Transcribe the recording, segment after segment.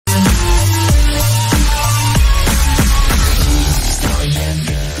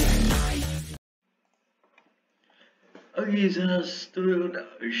zas do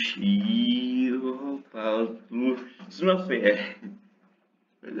dalšího partu z Mafie.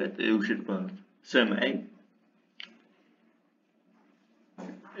 To je už je part. Jsem, ej.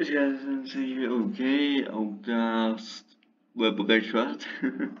 Říkal jsem si, že OK, Outcast bude pokračovat.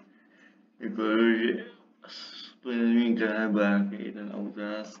 Jakože aspoň grábáky ten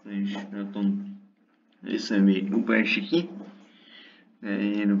Outcast, než na tom jsem jí úplně všichni. Ne,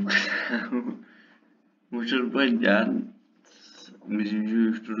 jenom možná to bude dělat. Myslím, že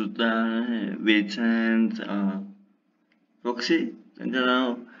už to dotáhne Vincent a Foxy, ten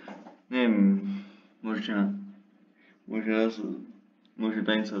kanál. Nevím, možná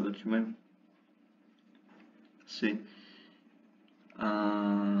tady něco otočíme. Asi. A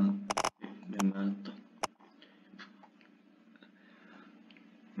jdeme na to.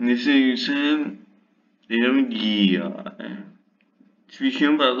 Myslím, že jsem jenom díl, spíš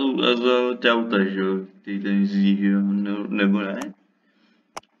jenom to ukázal ty auta, že jo, který tam jezdí, že jo, nebo ne.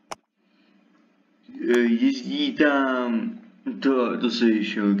 Jezdí tam, to se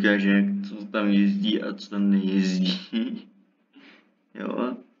ještě ukáže, co tam jezdí a co tam nejezdí.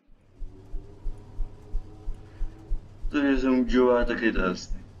 Jo. To je jsem Joa, tak je to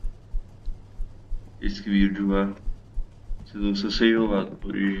jasný. Vždycky víc Joa se to musel sejhovat,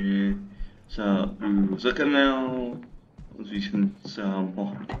 protože se za kamerou zvýšen sám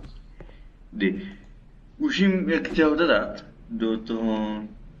kdy. Už jim jak chtěl dát do toho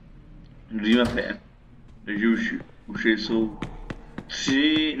Mafie. Takže už jsou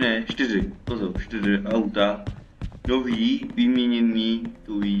 4 auta nový, vyměněný,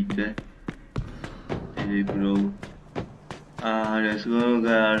 to vidíte. Tady budou. A dnes do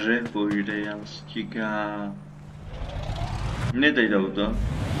garáže, protože tady nás čeká. Ne tady auto.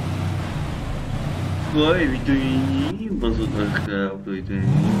 To je vytojení, pozor, takové auto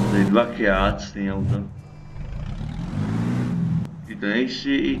vytojení, tady dvakrát stejné auto. I to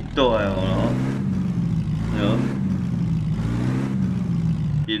nejsi, i to je ono. Jo.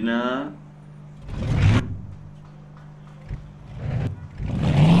 Jedna.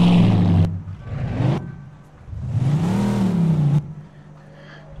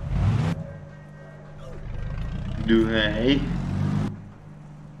 Druhý.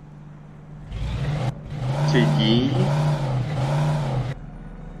 Třetí.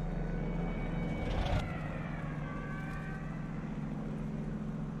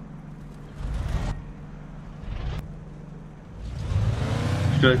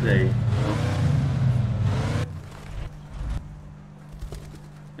 Čtvrtý. No.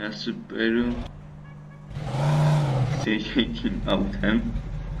 Já si pojedu s tím autem.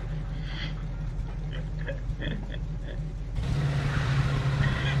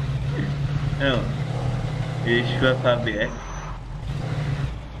 Jo. Když šlepa běh,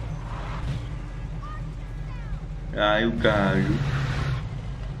 já ji ukážu.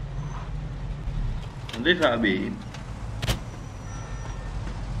 Tady Fabii.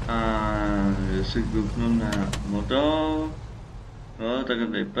 A se kouknu na motor. No, takhle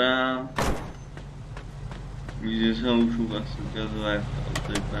to vypadá. Víš, že jsem už vlastně ukázal, jak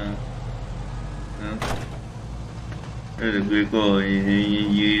to vypadá. No. To je takový jako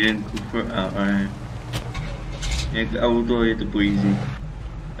jeden kufr, ale jak auto je to pojízdí.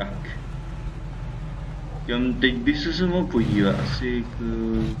 Tak. Teď bych se mohl podívat asi k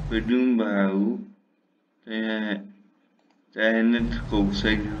prvnímu baru. To je hned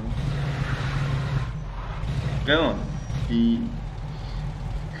kousek, jo. Jo.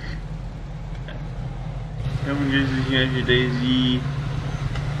 Já můžu si říct, že tady jezdí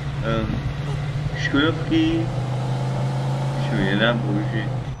Škodovky. Jedna, bože.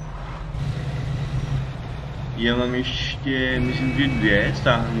 Já mám ještě, myslím, že 2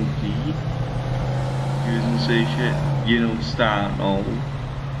 stáhnutý. že jsem se ještě jednou stáhnout.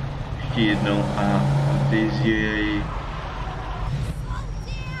 Ještě jednou a ty zjejí.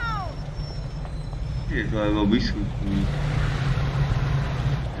 Je to jako blízko.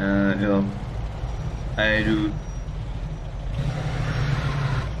 Jo. A jedu.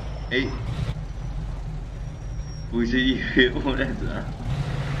 Hej. Už se dívej moneta.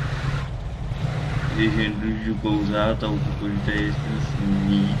 Když jen můžu kouzat, auto počítají, jestli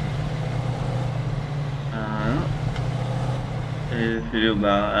sní. Ano. Video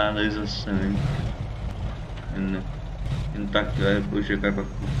ale zase nevím. Jen tak to je, počekaj pak.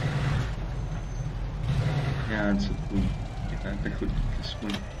 Já co tu. Tak chodíte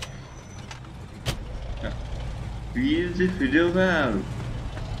aspoň. Tak. Vidíte video váru.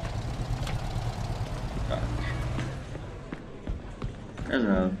 Tak.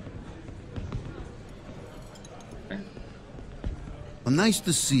 Hello. Well, nice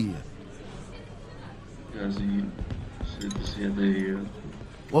to see you. Does he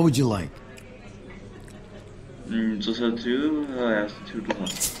What would you like? Co se třiju? Já se třiju doma.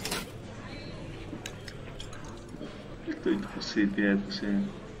 Jak to jít pusit,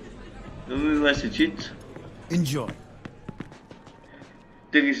 To mi vlastně čít. Enjoy.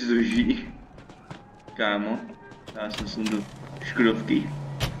 Taky si drží. Kámo. Já jsem sundu škodovky.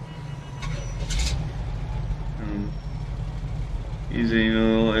 Mě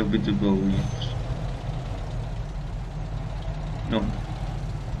zajímalo, jak by to bylo uvnitř. No.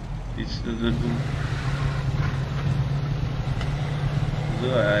 Teď si to zvednu.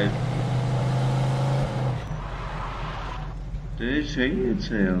 To je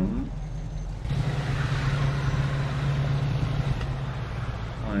čajnice, jo?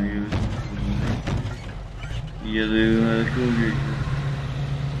 A jo, jedu na takovou věci.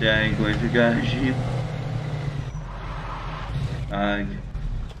 Já někoho překážím. Tak.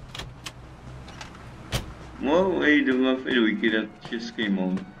 Mohu jít do MAFIA2 dát český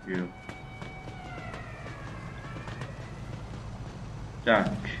mod, jo.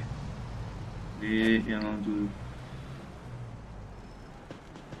 Tak. Kdy já mám tu...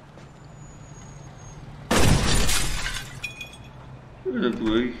 To je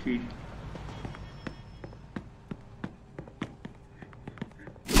to rychlý.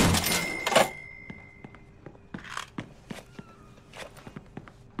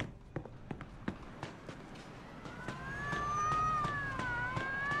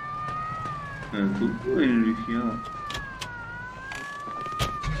 To je rychlý, jo.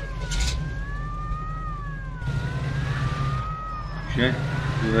 Že?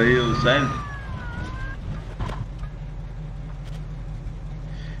 To je sen.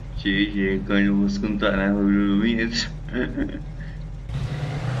 Že koně skontáhne hodu dovnitř.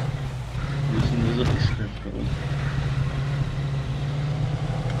 To jsem to zapiskal.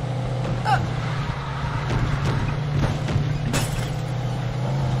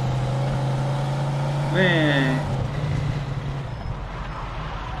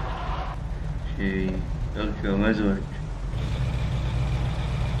 Že velkého mezovač.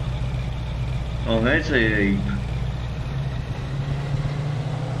 Hned se jde.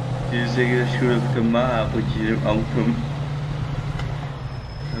 Když se kde škodovka má a potížem autem.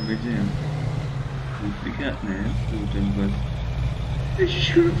 A vidím. Duplikát ne, to je ten bod. To je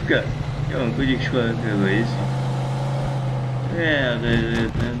škodovka. Já mám kolik škodovka jezdí. To je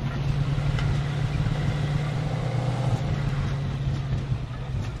ten.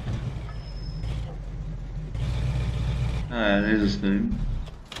 A já nezastavím.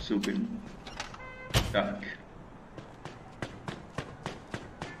 Super. Tak.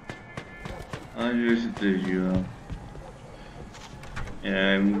 A že si to žívá.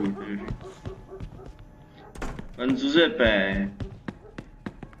 Já můžu to žít. Pan Giuseppe.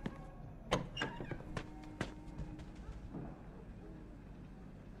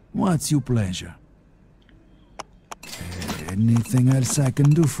 What's your pleasure? Anything else I can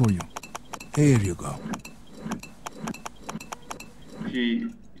do for you? Here you go.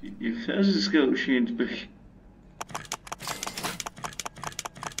 Jak jsem získal už jen bych.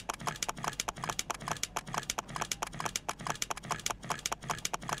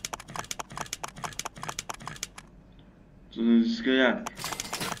 Co jsem získal jak?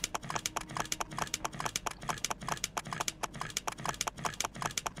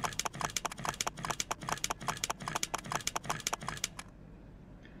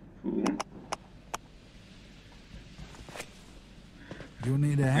 You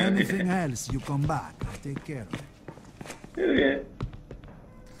need anything else, you come back. I take care of it. Okay.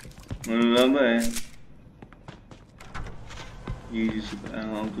 Mano bem. Isso,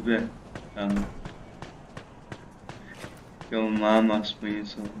 muito bem. Que é uma massa para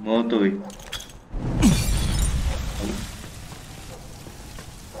isso. Moto aí.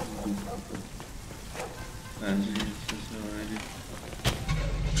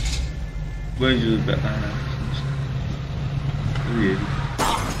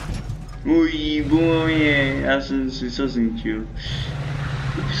 Ui, bom é, assim só sentiu.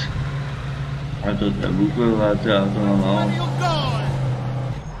 A to tá buco lá tá normal.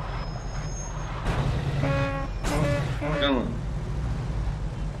 Calma.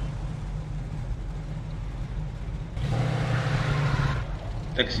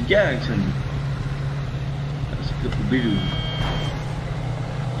 Taxi Jackson. Acho que o bicho.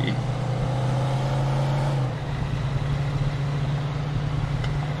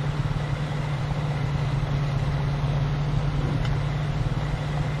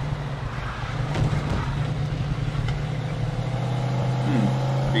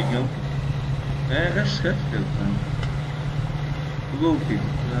 Raskat kan. Geloof ik,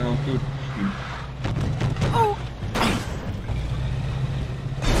 nou tot.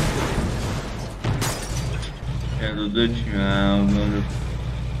 Ja to začíná, no.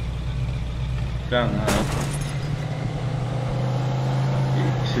 Tam,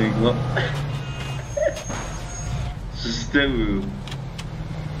 Cinco. Zastavuju.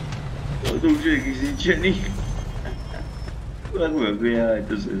 To už je jaký zničený. Takhle vyjáj,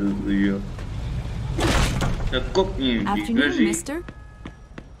 to se rozlížil. Tak kopni, když dveří.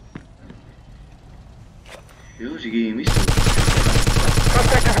 Jo, říkají mistr.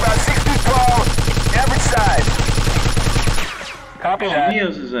 Suspect is about 6 feet tall, average size. Copy that.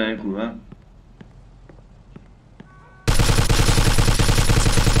 Zmínil se za nějakou, ha?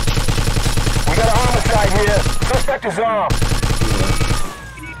 We got a homicide here. Suspect is armed.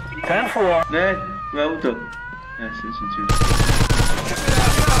 10-4. Ne, v auto. Já jsem si čil.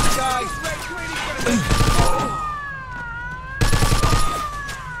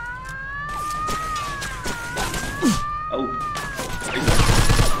 Au.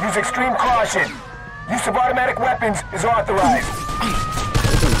 Use extreme caution. Use of automatic weapons is authorized.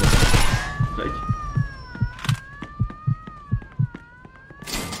 Zeď.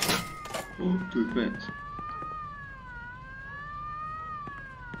 To je konec.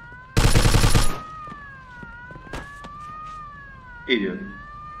 Idiot.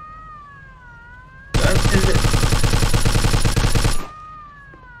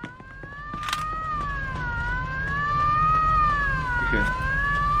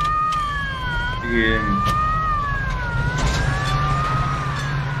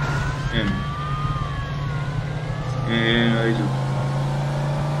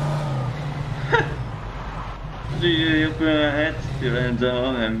 Je úplně hned, ty jen za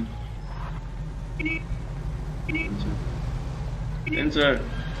ohem. Enter.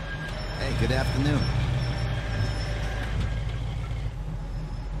 Hey, good afternoon.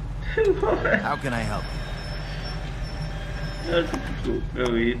 How can I help you? Já to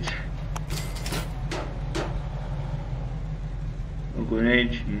potřebuji jít. No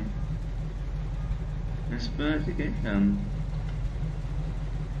konečně. Nespělej tam.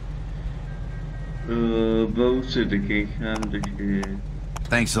 Bouce taky nám taky.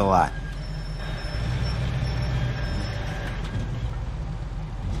 Thanks a lot.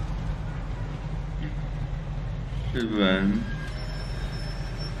 Ven.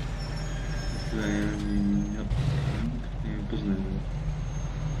 Poznám.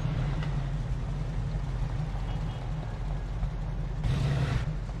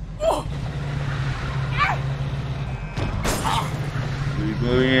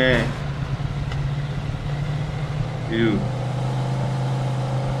 Výborně. Jdu.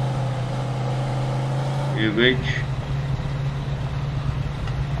 Je pryč.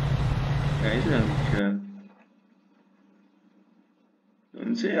 Nejsem včera.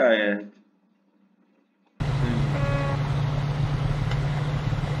 To co já je.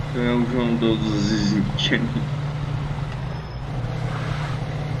 To já už mám to zničený.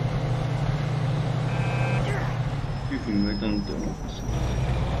 Funguje tam to.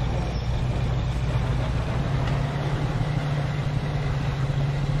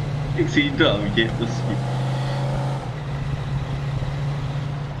 Jak si jít do autě, to si.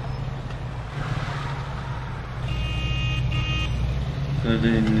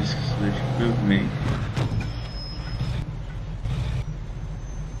 Tady dneska se špilný.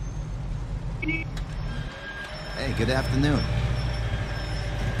 Hey, good afternoon.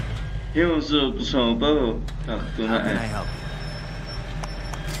 Jo, to jsem obavil. Tak to How can I ne. help you?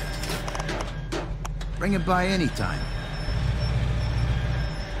 Bring it by anytime.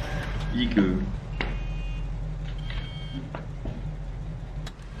 Díky.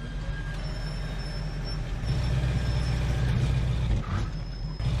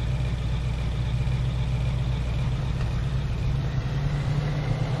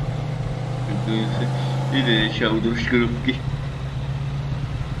 Jde ještě auto škrupky.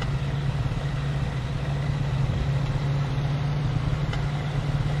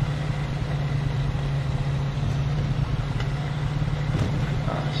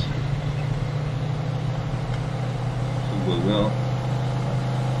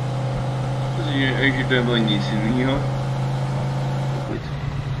 Ještě to bylo nic jiného.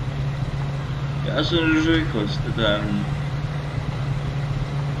 Já jsem držel rychlost, teda.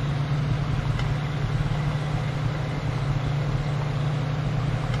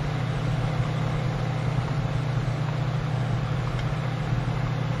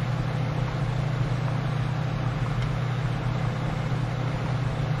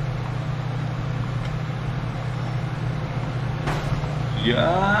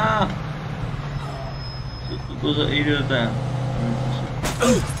 Já. Co to za idiota?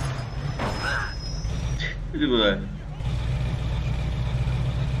 Ty vole.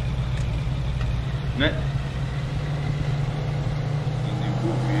 Ne.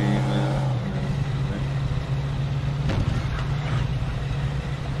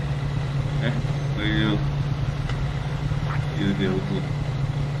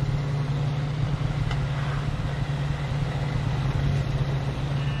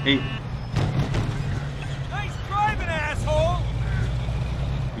 Hey. Nice driving, asshole!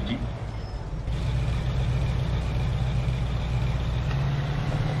 Gdzie?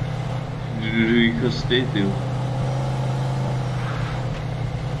 Lui costeto.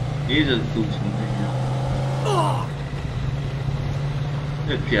 He's a fool something.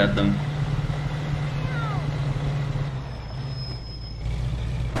 Piatam.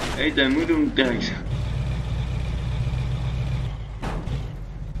 Hey, daar moet hem thuis.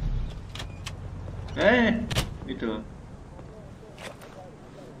 Hé, weet wel.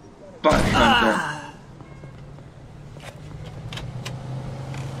 Pak van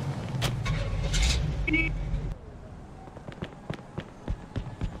nee.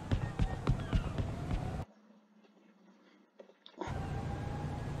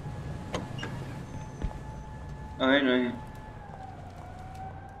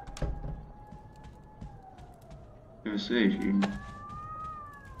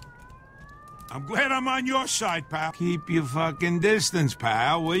 I'm glad I'm on your side, pal. Keep your fucking distance,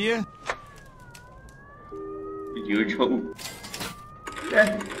 pal, will you?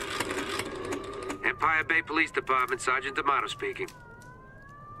 Empire Bay Police Department, Sergeant D'Amato speaking.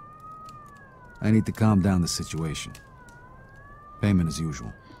 I need to calm down the situation. Payment as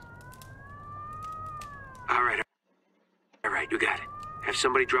usual. All right, you got it. Have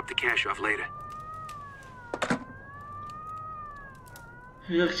somebody drop the cash off later.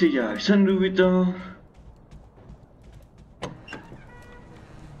 Jak się ja, sanduj to.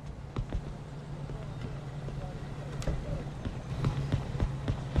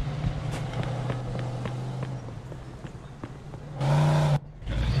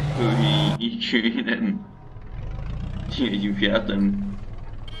 I chuyện chuyện Piraten.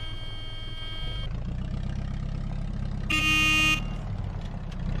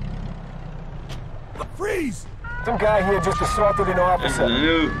 Freeze! Some guy here just assaulted an officer.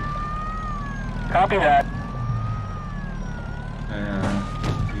 Copy that.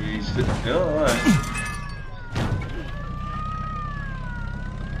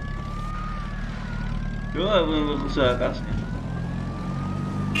 Vamos usar a casa.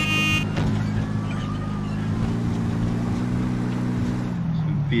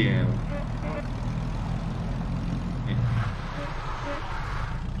 Bien.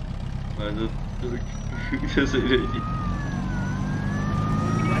 Mas eu sei daqui.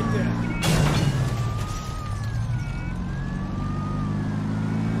 Right there.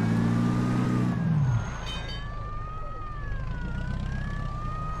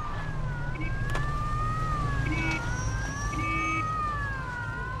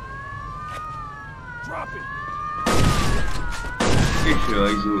 Drop it.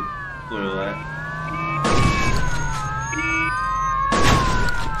 Deixa isso por lá.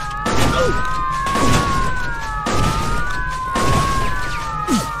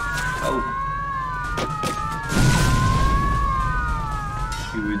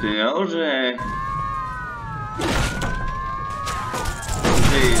 Że...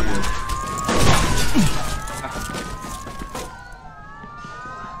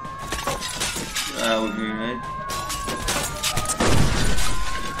 użyj.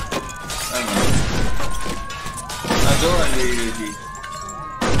 A dole ludzi.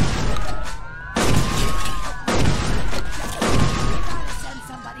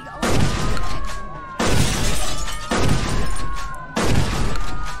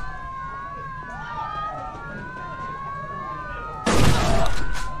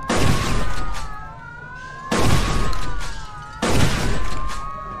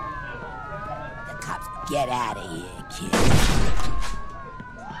 Get out of here, kid.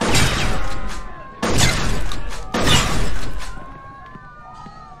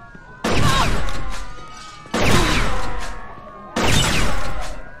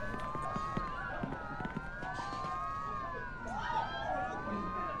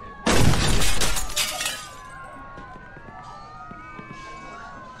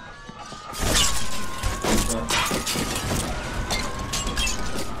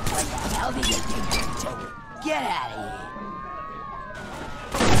 What the hell did you think you're doing? Get out of here.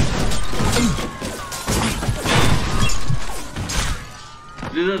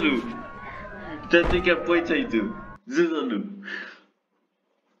 Zeralu. Técnica poitaído. Zeralu.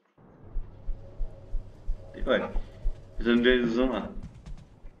 Vai. Zandezão lá.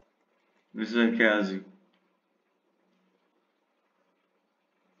 Nessa casa.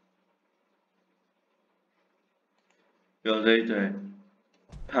 Yo, later.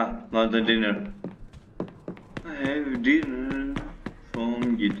 Ha, London dinner. I have dinner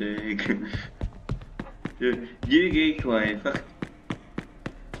from Giteg. Giteg quiet. Fuck.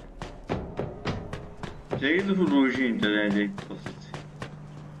 Zeg het voor loge internet.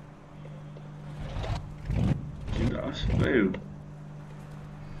 Nossa, veio.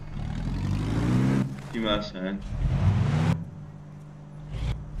 Que massa, né?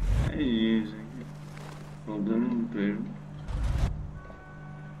 É isso aqui. Rodando no pelo.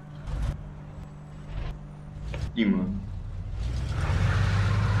 E mano.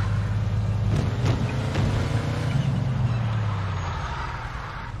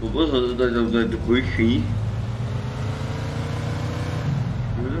 O boss do Puxi.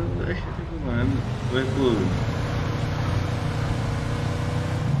 Eu acho que tem mano. Vai por.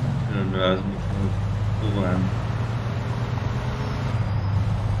 Não, mano.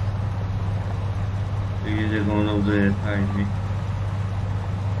 They're going over there behind me.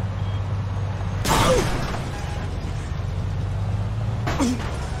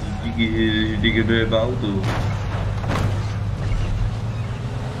 You can do about to.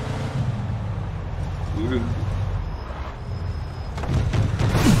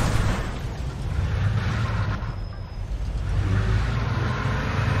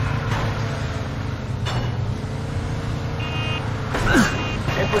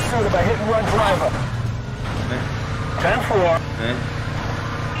 In pursuit of a hit-and-run driver. 10-4.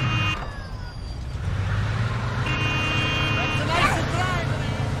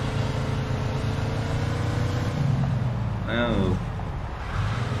 Oh.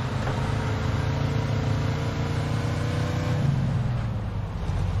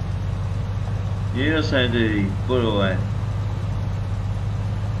 You know, say the put away.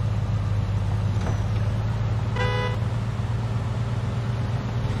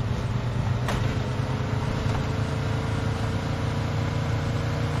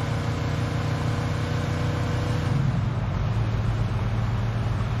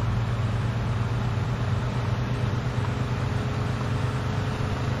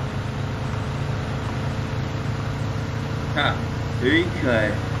 Ha,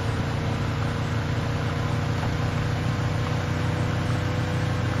 okay.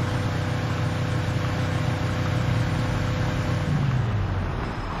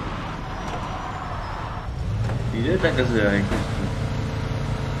 Ile taka zera jakoś tu.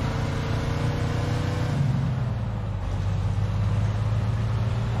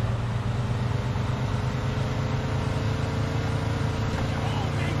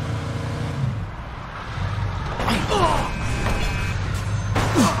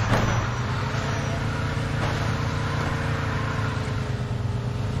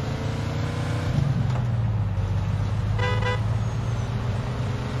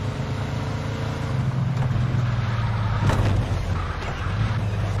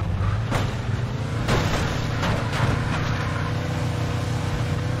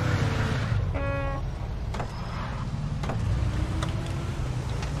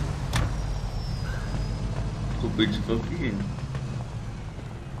 Kupić kopi.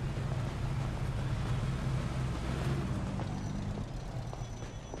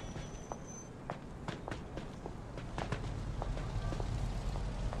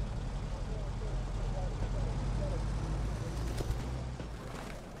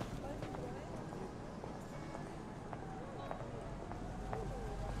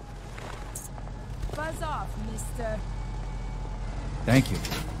 Buzz off, mister. Thank you.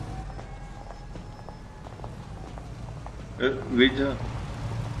 Video.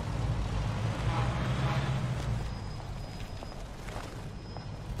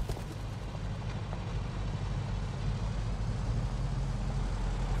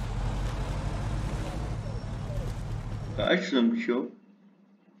 Açtım şu.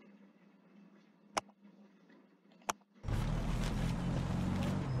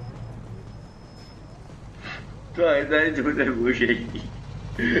 Rồi đây chúng ta buổi gì?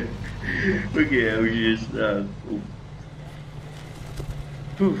 Porque é o gestado.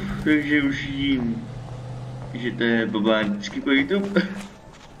 Takže už jim, že to je babáčky po YouTube.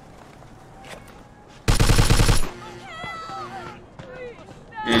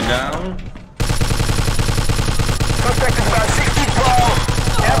 Je down. Suspect is about 6 feet tall,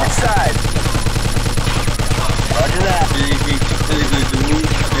 average size. Roger that.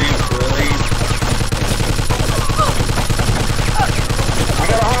 We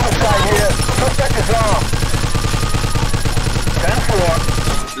got a homicide here. Suspect is armed. 10-4.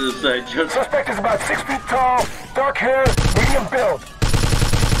 Suspect is about 6 feet tall, dark hair, medium build.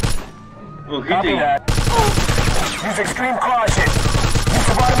 Copy that. Use extreme caution. Use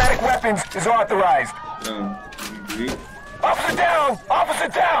of automatic weapons is authorized. Officer down! Officer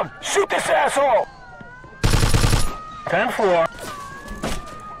down! Shoot this asshole! 10-4.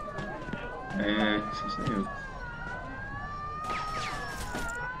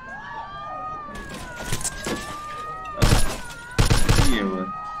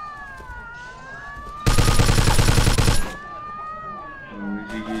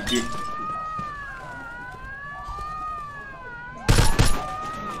 Yeah.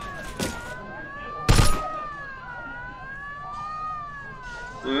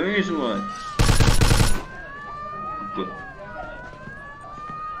 Where is one? Good.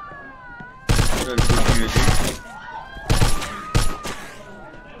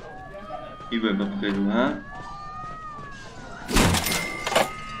 Iba bakit ha?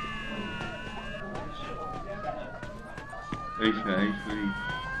 Ay,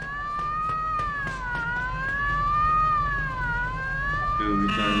 eu vi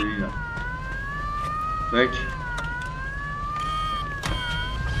tá ali lá. Right?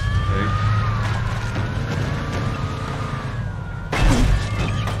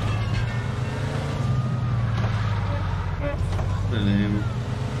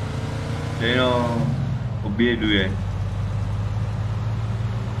 Thế nó không biết đuôi ấy.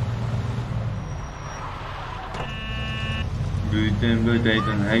 Đuôi tên đôi tay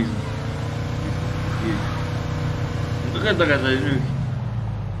tên hay. Dekat ini.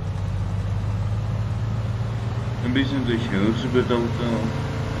 Ambition to show super total.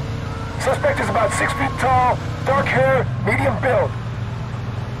 Suspect is about 6 feet tall, dark hair, medium build.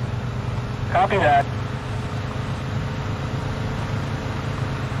 Copy that.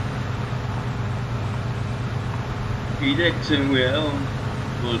 He did some well.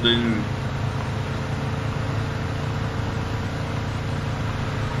 Well then.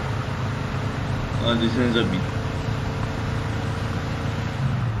 Oh, this ends up being.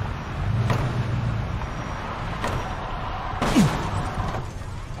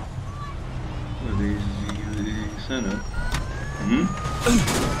 Well, this is center.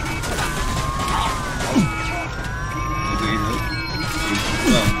 Okay,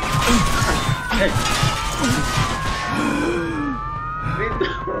 well. Hey!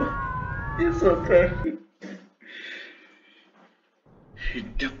 It's so perfect.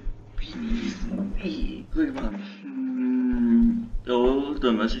 Goed man.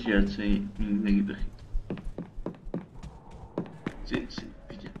 De message uitzien. Nee, begin. Zit.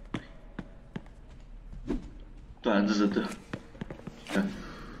 Daar is het. Ja.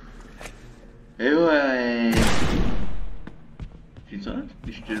 Heel Ziet uit?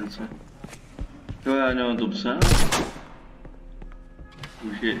 Die stilte. Heel aan het op staan.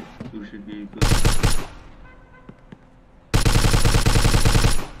 Hoe zit die?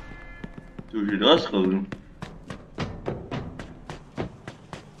 Doe je dat gewoon?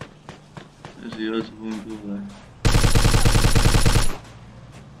 Dat is die auto gewoon door.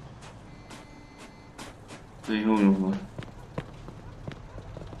 Dat is gewoon nog wat.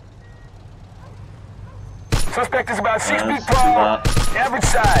 Suspect is about 6 feet tall, average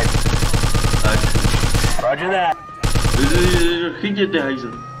size. Roger that. Giet je deze?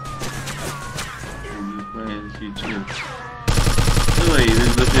 Nee, dat zie je nee,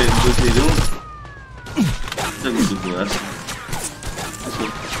 dat moet je doen. Dat moet ik wel even. Zo.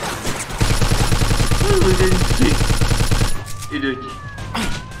 Oh, dat is niet. Iedereen.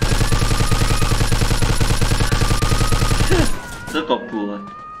 Dat kan poelen.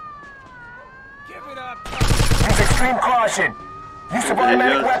 Use extreme caution. Use of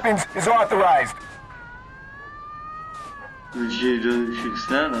automatic weapons is authorized. Dus je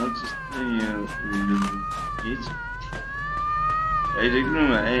staan had, iets. Ik noem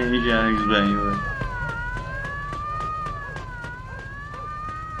maar één jaar bij je hoor.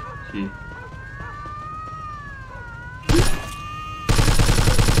 Zie.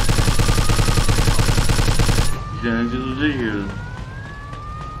 Ja, het is zeker.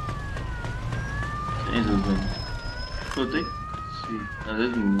 Eens zo ben. Goed, ik zie. Dat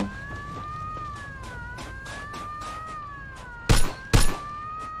is moeilijk.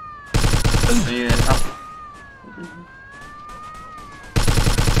 En je af.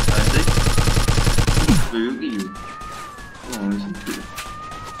 여기 진짜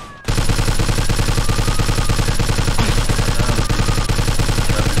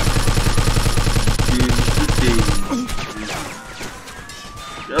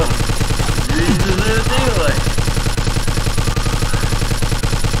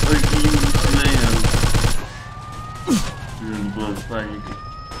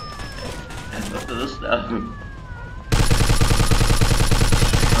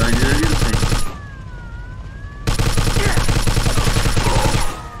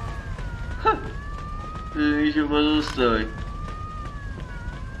Еще подустой.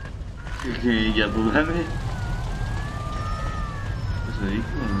 Я был вами. Посмотри,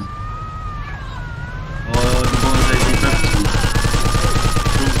 о, думал, это не так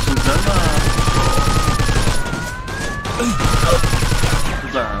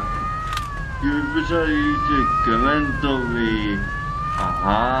туда. И бежали командовые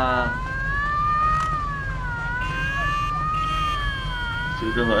À,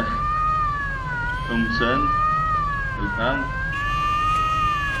 chưa đâu rồi. Không sớm, được không?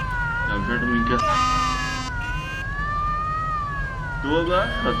 Làm cho mình kia. Tua quá,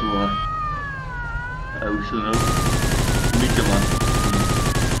 là tua. Usunul, mình chama.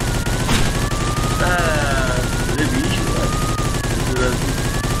 É bicho, velho.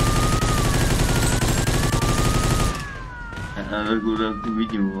 Agora com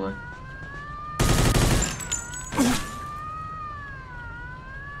vídeo, velho.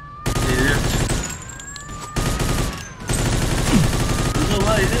 Não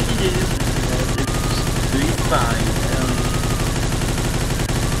vai nem isso. Do pai.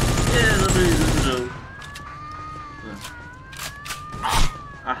 Não precisa não.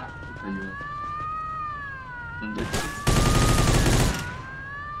 Ah, caiu. Não deu.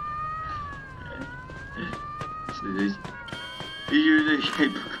 Eu deixei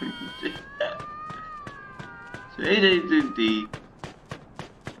pra conhecer. Sei daí tentei.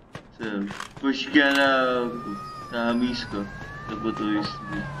 Vou chegar na misca. Eu botou isso.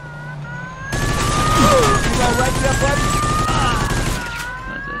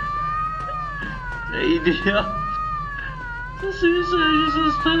 Sei deu.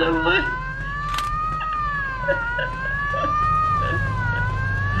 Jesus toda mãe.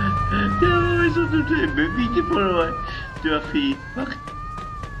 Eu sou do bebê por lá. Tu a filha.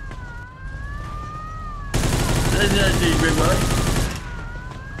 Já bebê.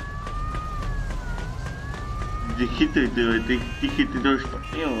 Dikit dois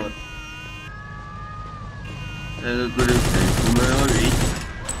papinhos. É por isso que como eu vi.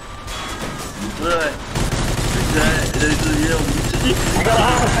 We got a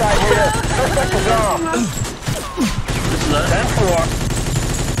homicide here. Suspect is armed. 10-4.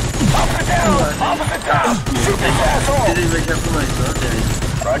 Officer down! Officer down! Shoot this asshole!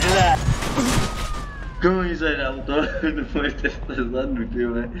 Roger that. Como isso era autor, depois de ter passado no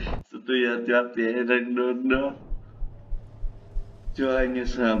filme, se tu ia ter a pena, não.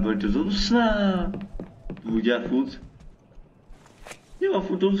 Johannes sahabat itu susah. Puja food. Ya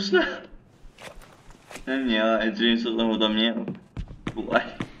food susah. Ya, itu yang selama utamanya. Buat.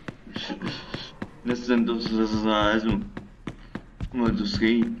 Nesse então susah mesmo. Muito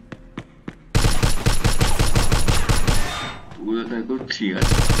sei. Udah tak kau sihat.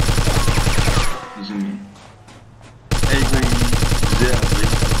 Di sini.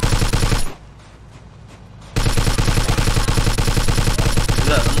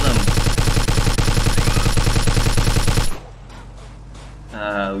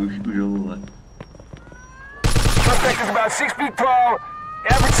 Gue zero. Suspect is about 6 feet tall,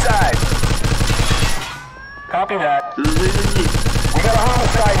 average size. Copy that. We got a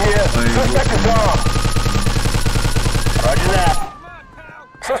homicide here. Suspect is armed. Roger that.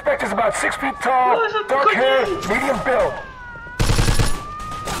 Suspect is about 6 feet tall, dark hair, medium build.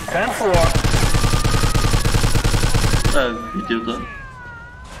 10-4. Video tuh.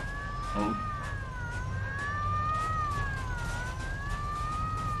 Oh.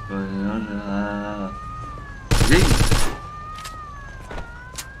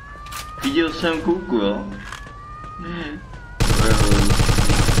 Video xem cũ của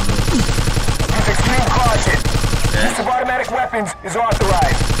Use extreme caution. Use of automatic weapons is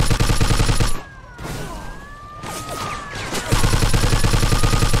authorized.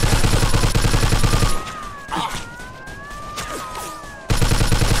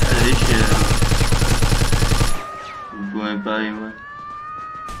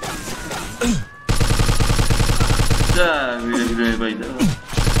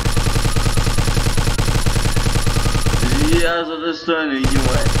 Dia só da história aí,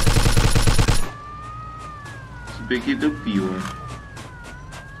 ué. Se bem que do pior.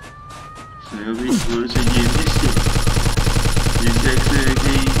 Se eu vi por isso de investir. Isso é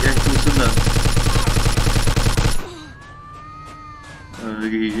que funcionar.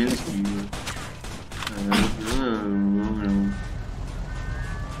 Que gente.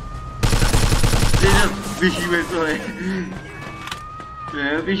 Bicho inventou aí.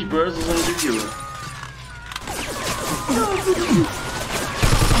 Bicho bora só não de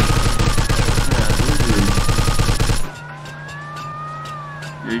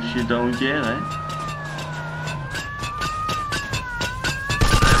Deixa eu dar um dia, né?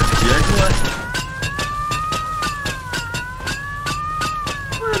 E agora?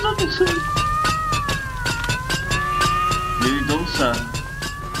 Eu não tô sendo. Ele não sabe.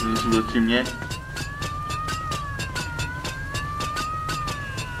 No time é.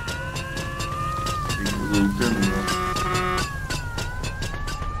 Voltando, ó.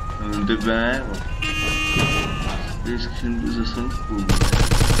 Não deu bem, ó. Descrição de usação de fogo.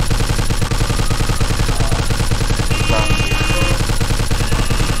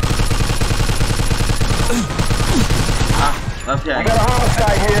 Mafia. We got a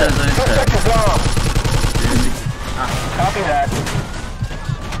homicide here. Suspect is armed. Copy that.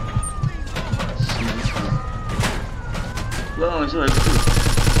 Bom, isso vai tudo.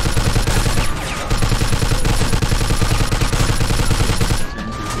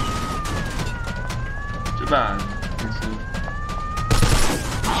 Coba.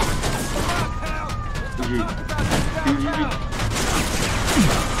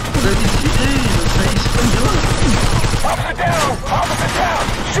 Officer down! Officer down!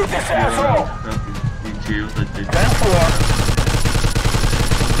 Shoot this asshole! 10-4.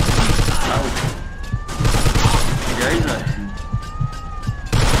 E aí, Zé?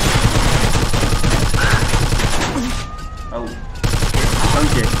 Au.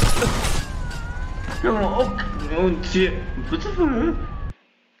 Ok. On tire.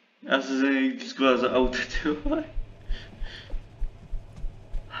 Skoro za auto, ty vole.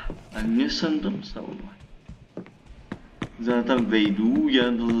 Ani jsem tam stál. Já tam vejdu, já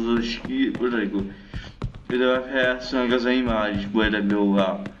to trošku podregu. Já jsem jako zajímavá, když bude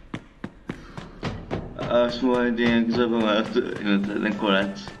dlouhá. A jsme nějak zapomněli ten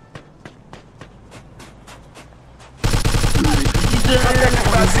konec.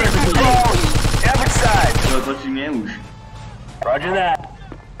 To patří mě už. Roger that.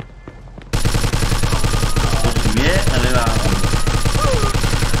 Patří mě a nemám.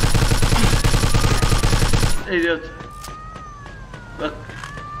 Idiot. Fuck.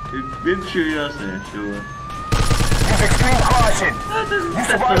 Vím, že já se nešel. Use extreme caution.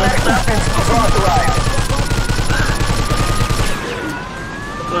 Use of automatic weapons is authorized.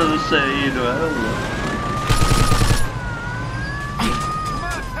 To se jdu, hello.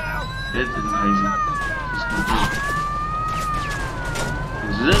 Je to nejzí.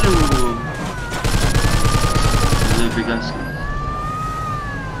 Zadu. Zadu Picasso.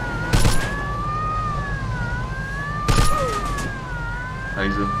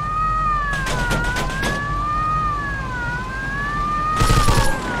 Hajzo.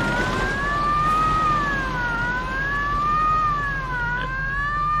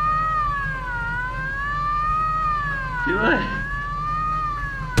 Ty vole.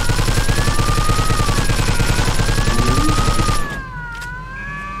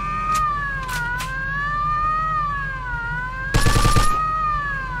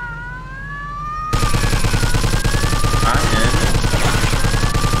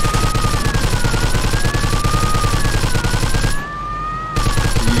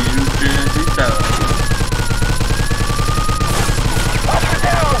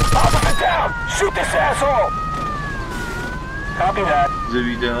 Shoot this asshole! Copy that.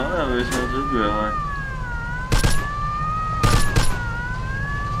 Zabijte ho, aby jsme to zabili, ale...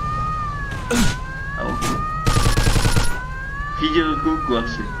 Au. Chytil kouku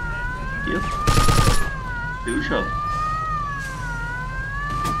asi. Jo? Ty ušel.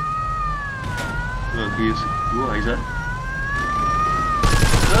 Velký se kouku, hajza.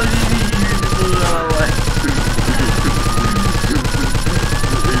 No, ty to dávaj.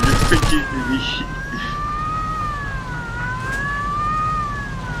 Ty víš.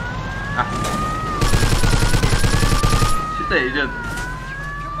 Co tady jde?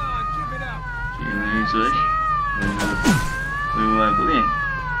 Čím nejseš? Mimo jako mě.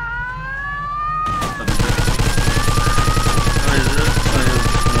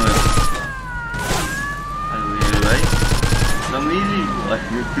 Tam easy, vole.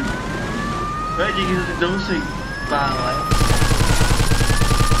 Díky za ty dousy, pánové.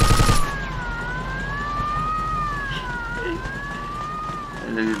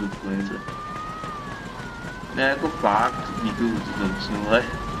 Tak je to něco. Ne, jako fakt, díky za ty dousy, vole.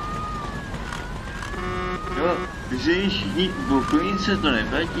 Jo, když je všichni pokojnice, to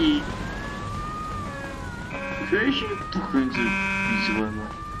neplatí. Už je všichni pokojnice víc, vole.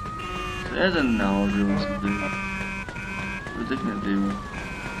 To je ten návod, že vlastně tady. To teď nedejme.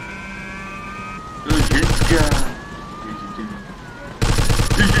 Jo, ženská. Ježiště.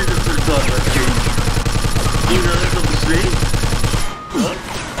 Ježiště, to se to taky. Nikdo ne to myslí? Co?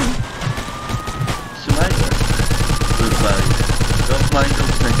 Co mají? To je plání. To plání to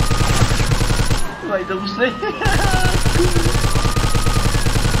myslí. To mají to myslí.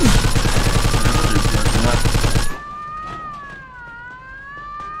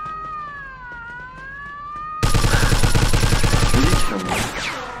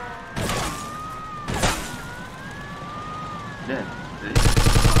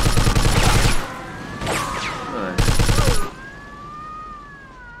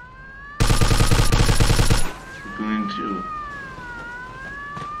 jo.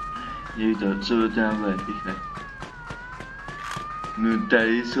 Je to, co to tam bude, rychle. No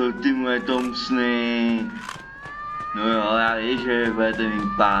tady jsou ty moje Thompsony. No jo, já víš, že budete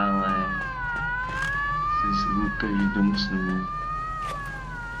mít pánové. Jsem si každý Thompsonu.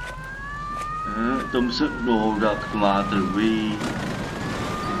 Thompson, no tak to máte dobrý.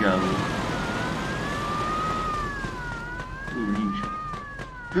 Říkám. Víš.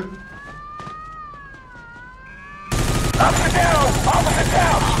 Officer down! Officer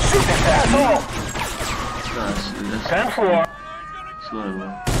down! Shoot this asshole! 10-4. Svalva.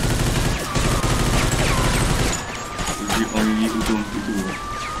 Oni u tom pitu.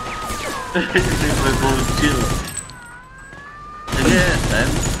 Takhle poučil. Takže jsem.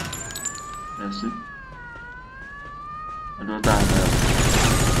 Jasně. A dotáhne, jo.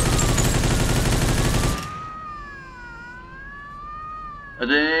 A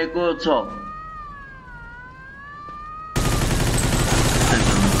to je jako co?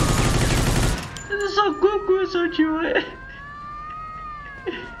 To jsou kuku, jsou čivoje.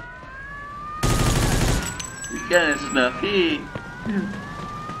 Říká nesnachy.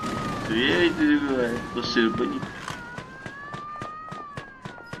 Co je, ty vole, to si doplní.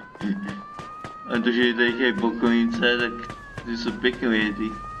 A to, že tady je pokojnice, tak ty jsou pěkné,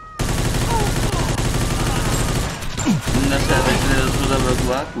 ty. Na sebe se nedostala v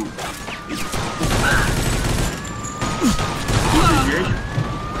vlaku. Vidíš?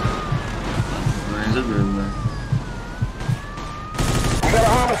 No nezabil, ne? We got a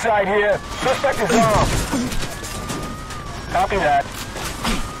homicide here. Suspect is armed. Copy that.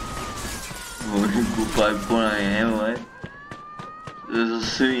 Můžu kupat po na ně, vole. To je za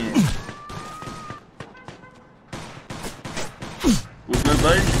svině. Pojďme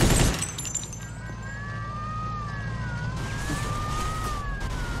balíčku.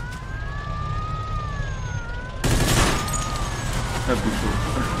 Nepušel.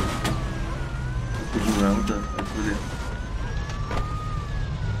 Pušel na auta, tak bude.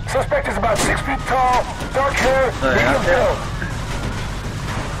 Suspect is about 6 feet tall, dark hair, medium build.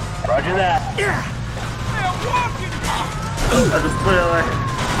 Roger that. A to pojele.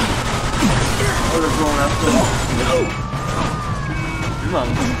 Ale to bylo na to. Nemám.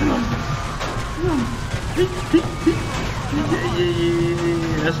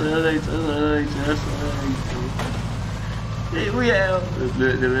 Já se hledajte. Ujel.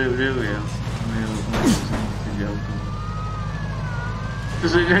 Neujel. To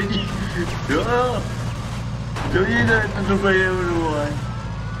se není. Jo. To jde, to bude vole.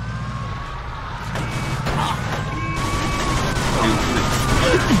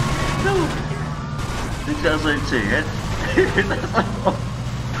 No. Teď já jsem cihet.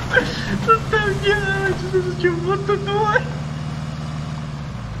 Co tam děláš? Co se začal fotovat?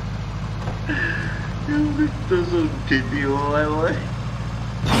 To jsou typy, vole.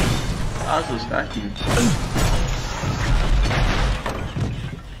 A jsou státní.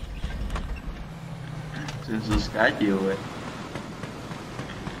 Jsem se zkrátil, vole.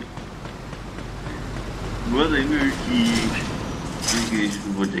 Bylo jednoduchý, když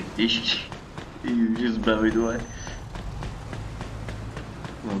bude těžký. Ty můžeš zbavit, vole.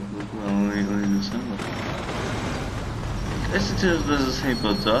 Oni jdu sama. Jestli se to zase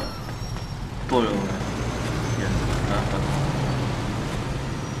nebylo, co? Polo, vole.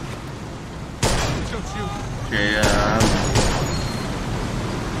 Že já...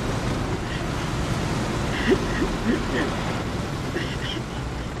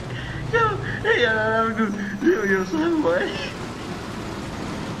 Já jdu sám, vole.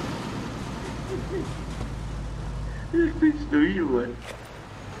 Jak teď stojí, vole.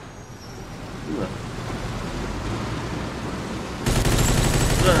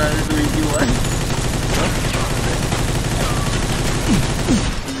 Co dáte to vidí, vole? Co?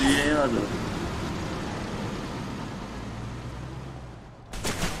 To je nejela to.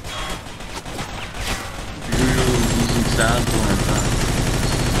 Musím sám tohle pát.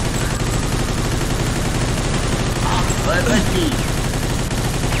 Ale platí!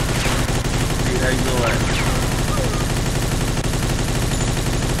 Vyhraj dole.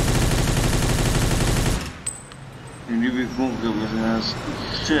 Kdybych mohl, by nás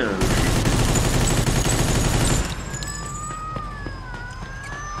střelil.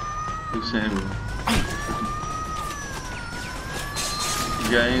 To se nebude.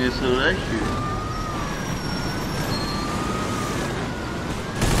 Já někde jsou lepší.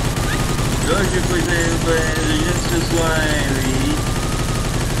 Jo, že pojďte úplně řežen se víš?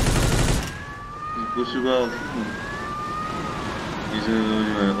 Potřeboval všechno. Když se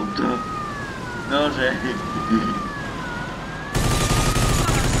dohodíme auto. No, že?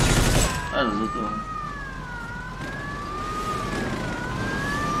 A to za to.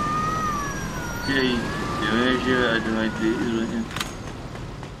 aí, eu já vai ter isso.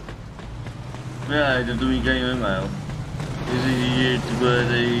 Ai, tu me ganhou mal. Esse tipo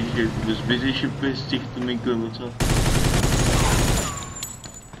aí, os bichos pestic tu me ganhou só.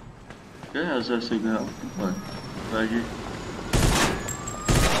 É, só se ganhou, mano. Vai.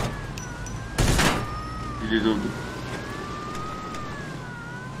 Ele deu.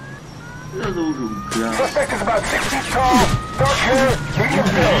 Suspect is about 6 feet tall, dark hair, medium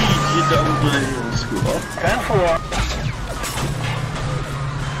build. 10-4.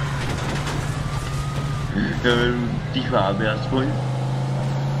 Já vedu tichváby aspoň.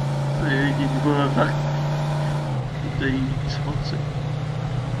 Jediný bylo fakt. To je nic moc.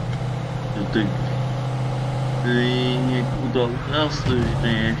 To je někoho to krásno, že to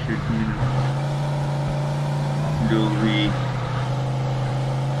je všechny dlouhý.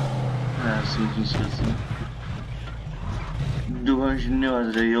 Já si musím srdci. Doufám, že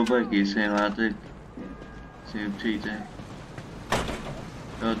nemáte tady obaky, se máte, si mi přijďte.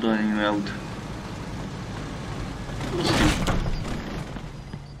 Jo, to není auto.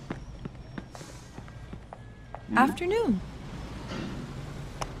 Afternoon.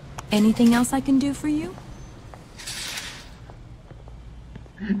 Anything else I can do for you?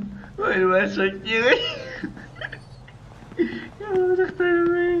 Wait, what's that doing? Oh, that's better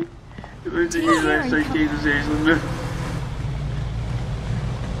me. What's it you like to say something?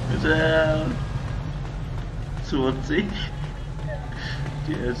 What's that? So what's it?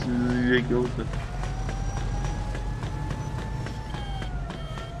 Yes, this is a good.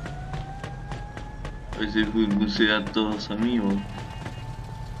 Você você a to samého.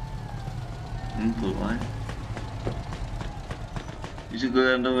 To vai. Když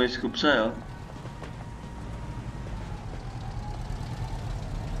go do vojsko psa, jo?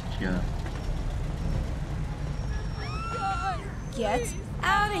 Yeah. Get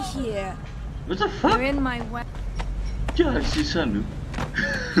out of here. What the fuck? You're in my way. Já si sandu.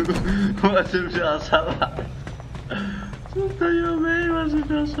 Mas eu já sabia. Não tenho bem, mas eu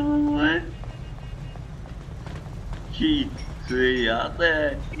já sabia. Či, co je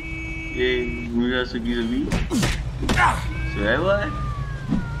játe? Je, můžu se kdy zabít? Co je, vole?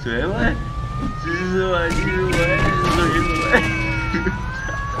 Co je, vole? Co je, vole?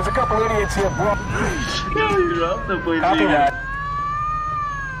 There's a couple idiots here, bro. Já bych rád to pojď.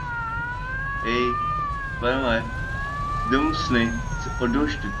 Hej, pane, nemusnej se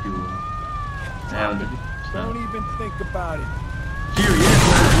odložte, ty vole. Já Don't even think about it. Čiu, je,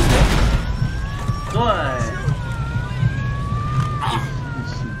 tohle.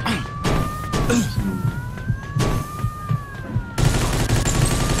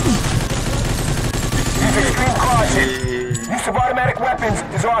 Extreme caution. Use of automatic weapons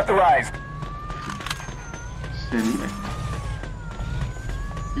is authorized.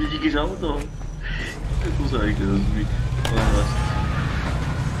 Díky za auto. To se jak to zví.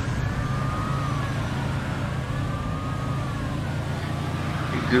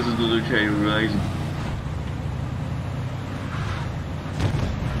 Jak se to dočají Rise.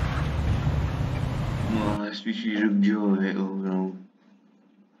 No, ale spíš rok Joe je ohrou.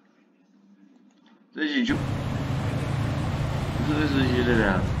 Takže Joe. To se že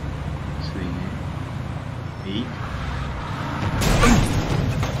dá. Svině. Víc.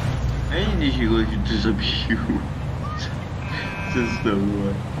 Hej, když je že to zabiju. Co s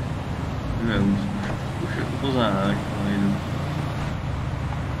tou, ne, už jako poznáš, ale jdu.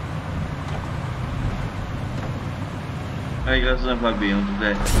 A jak se fakt bijím, to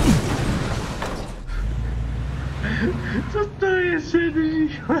je. Co to je, se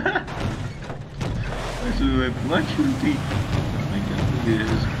držíš? Já jsem moje plaču, ty. Já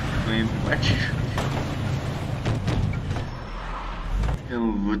jsem plaču.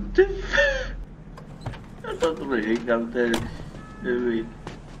 Jo, what the f... Já to říkám, to je...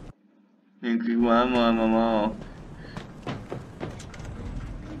 Nějaký máma.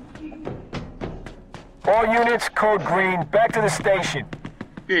 All units, code green, back to the station.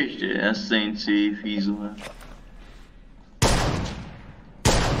 Ještě, já jsem si fízle.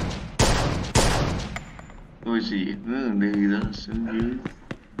 Ôi gì, nó đi đó, xuống dưới.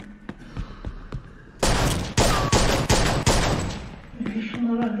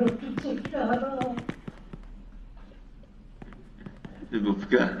 Ty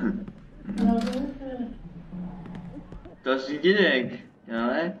babka. To si dědek,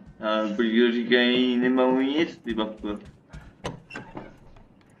 ale? A protože říkají, nemám nic, ty babka.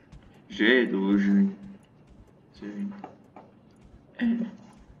 Že je to možný.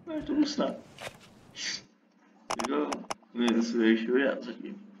 Máš to usnat. Jo, mě se ještě vyjádřit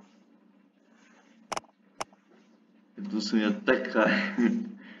zatím. To jsem měl takhle.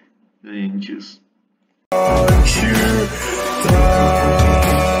 Ganhos.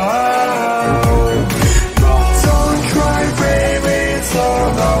 Don't cry, baby, it's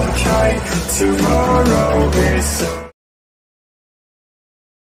all okay tomorrow.